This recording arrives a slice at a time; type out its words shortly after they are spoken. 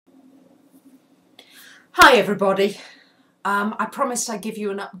Hi everybody. I promised I'd give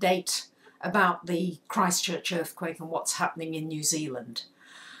you an update about the Christchurch earthquake and what's happening in New Zealand.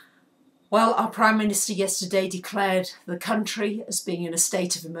 Well, our Prime Minister yesterday declared the country as being in a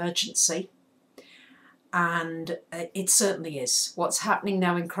state of emergency, and it certainly is. What's happening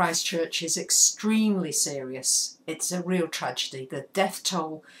now in Christchurch is extremely serious. It's a real tragedy. The death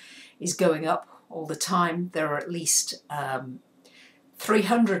toll is going up all the time. There are at least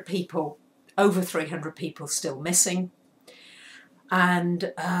 300 people, over 300 people still missing,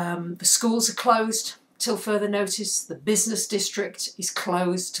 and the schools are closed till further notice. The business district is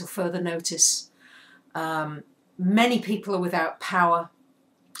closed till further notice. Many people are without power.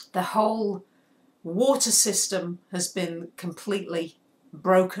 The whole water system has been completely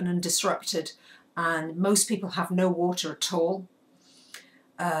broken and disrupted, and most people have no water at all.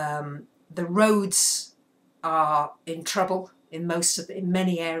 The roads are in trouble in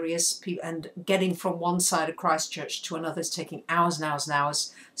many areas, and getting from one side of Christchurch to another is taking hours and hours and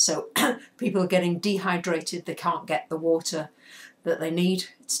hours. So people are getting dehydrated. They can't get the water that they need.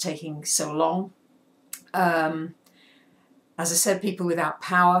 It's taking so long. As I said, people without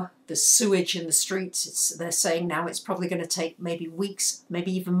power. There's sewage in the streets. They're saying now it's probably going to take maybe weeks,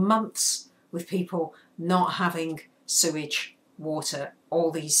 maybe even months, with people not having sewage, water,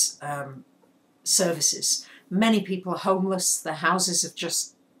 all these services. Many people are homeless. Their houses have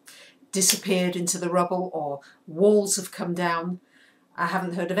just disappeared into the rubble, or walls have come down. I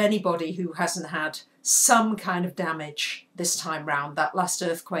haven't heard of anybody who hasn't had some kind of damage this time round. That last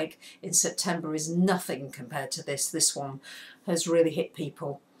earthquake in September is nothing compared to this. This one has really hit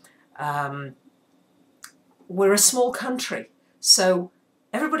people. We're a small country, so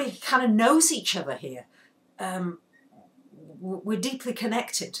everybody kind of knows each other here. We're deeply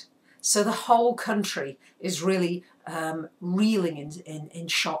connected. So the whole country is really reeling in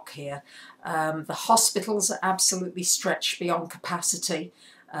shock here. The hospitals are absolutely stretched beyond capacity.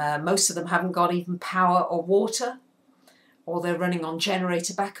 Most of them haven't got even power or water, or they're running on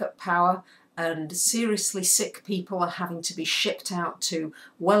generator backup power, and seriously sick people are having to be shipped out to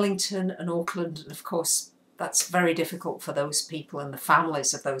Wellington and Auckland, and of course that's very difficult for those people and the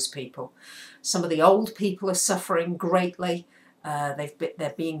families of those people. Some of the old people are suffering greatly.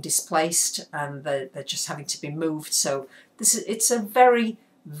 They're being displaced, and they're just having to be moved. So it's a very,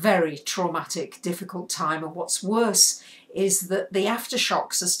 very traumatic, difficult time. And what's worse is that the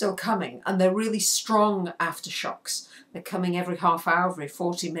aftershocks are still coming, and they're really strong aftershocks. They're coming every half hour, every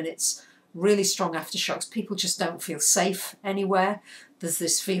 40 minutes. Really strong aftershocks. People just don't feel safe anywhere. There's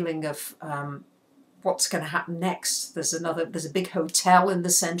this feeling of what's going to happen next. There's a big hotel in the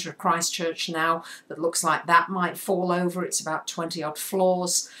centre of Christchurch now that looks like that might fall over. It's about 20 odd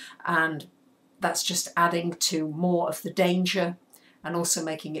floors, and that's just adding to more of the danger and also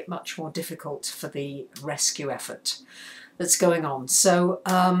making it much more difficult for the rescue effort that's going on. So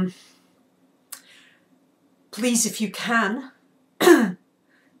please, if you can,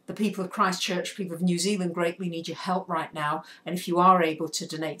 the people of Christchurch, people of New Zealand greatly need your help right now. And if you are able to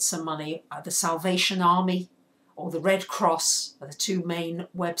donate some money, the Salvation Army or the Red Cross are the two main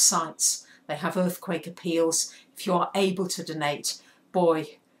websites. They have earthquake appeals. If you are able to donate,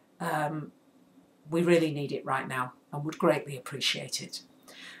 boy, we really need it right now and would greatly appreciate it.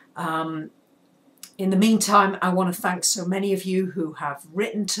 In the meantime, I want to thank so many of you who have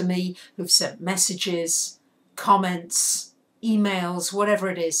written to me, who've sent messages, comments, emails,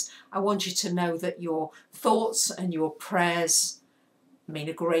 whatever it is. I want you to know that your thoughts and your prayers mean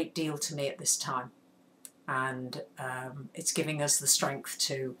a great deal to me at this time, and it's giving us the strength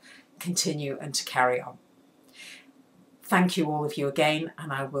to continue and to carry on. Thank you, all of you, again,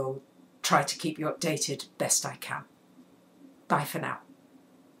 and I will try to keep you updated best I can. Bye for now.